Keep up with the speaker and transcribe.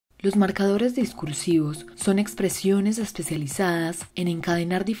Los marcadores discursivos son expresiones especializadas en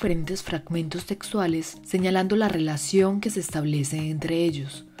encadenar diferentes fragmentos textuales señalando la relación que se establece entre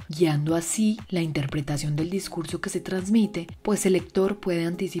ellos, guiando así la interpretación del discurso que se transmite, pues el lector puede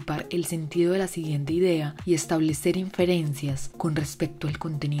anticipar el sentido de la siguiente idea y establecer inferencias con respecto al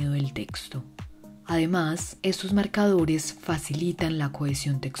contenido del texto. Además, estos marcadores facilitan la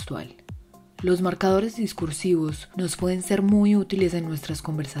cohesión textual. Los marcadores discursivos nos pueden ser muy útiles en nuestras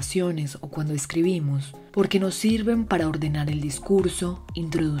conversaciones o cuando escribimos, porque nos sirven para ordenar el discurso,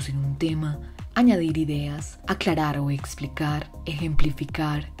 introducir un tema, añadir ideas, aclarar o explicar,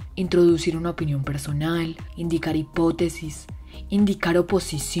 ejemplificar, introducir una opinión personal, indicar hipótesis, indicar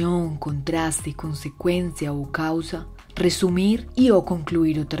oposición, contraste, consecuencia o causa, resumir o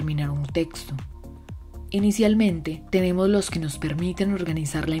concluir o terminar un texto. Inicialmente, tenemos los que nos permiten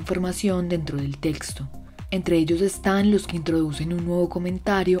organizar la información dentro del texto. Entre ellos están los que introducen un nuevo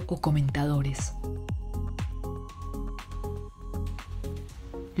comentario o comentadores.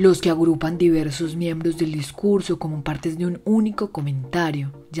 Los que agrupan diversos miembros del discurso como partes de un único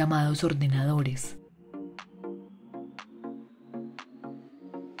comentario, llamados ordenadores.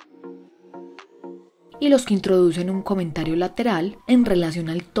 Y los que introducen un comentario lateral en relación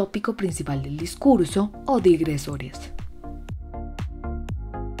al tópico principal del discurso o digresores.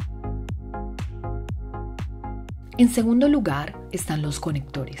 En segundo lugar están los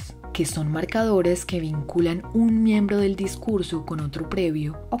conectores, que son marcadores que vinculan un miembro del discurso con otro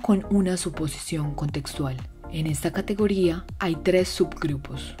previo o con una suposición contextual. En esta categoría hay 3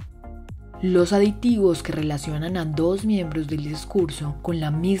 subgrupos. Los aditivos que relacionan a 2 miembros del discurso con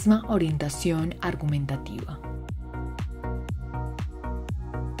la misma orientación argumentativa.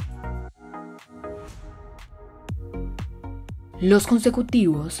 Los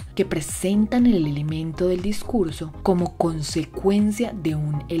consecutivos que presentan el elemento del discurso como consecuencia de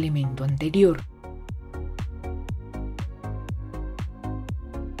un elemento anterior.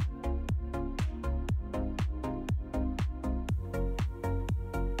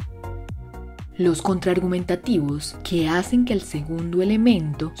 Los contraargumentativos que hacen que el segundo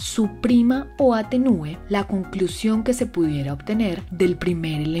elemento suprima o atenúe la conclusión que se pudiera obtener del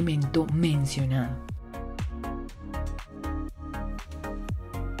primer elemento mencionado.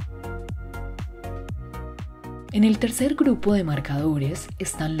 En el tercer grupo de marcadores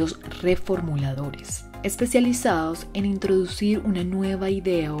están los reformuladores, especializados en introducir una nueva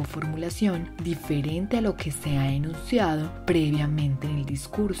idea o formulación diferente a lo que se ha enunciado previamente en el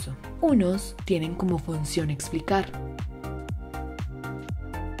discurso. Unos tienen como función explicar,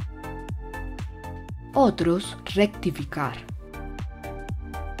 otros rectificar.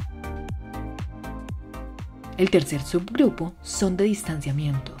 El tercer subgrupo son de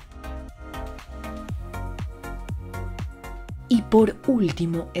distanciamiento. Y por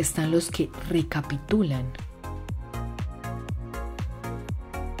último están los que recapitulan.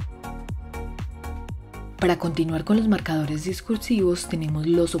 Para continuar con los marcadores discursivos tenemos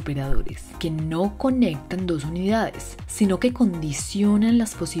los operadores, que no conectan 2 unidades, sino que condicionan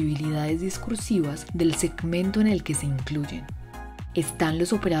las posibilidades discursivas del segmento en el que se incluyen. Están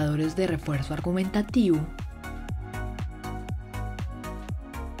los operadores de refuerzo argumentativo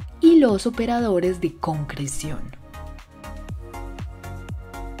y los operadores de concreción.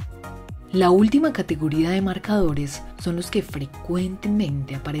 La última categoría de marcadores son los que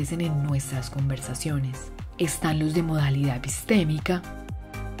frecuentemente aparecen en nuestras conversaciones. Están los de modalidad epistémica,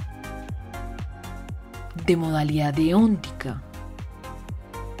 de modalidad deóntica,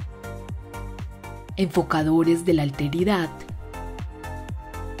 enfocadores de la alteridad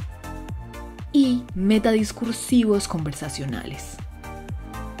y metadiscursivos conversacionales.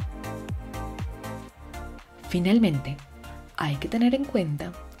 Finalmente, hay que tener en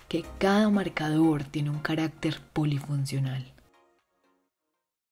cuenta que cada marcador tiene un carácter polifuncional.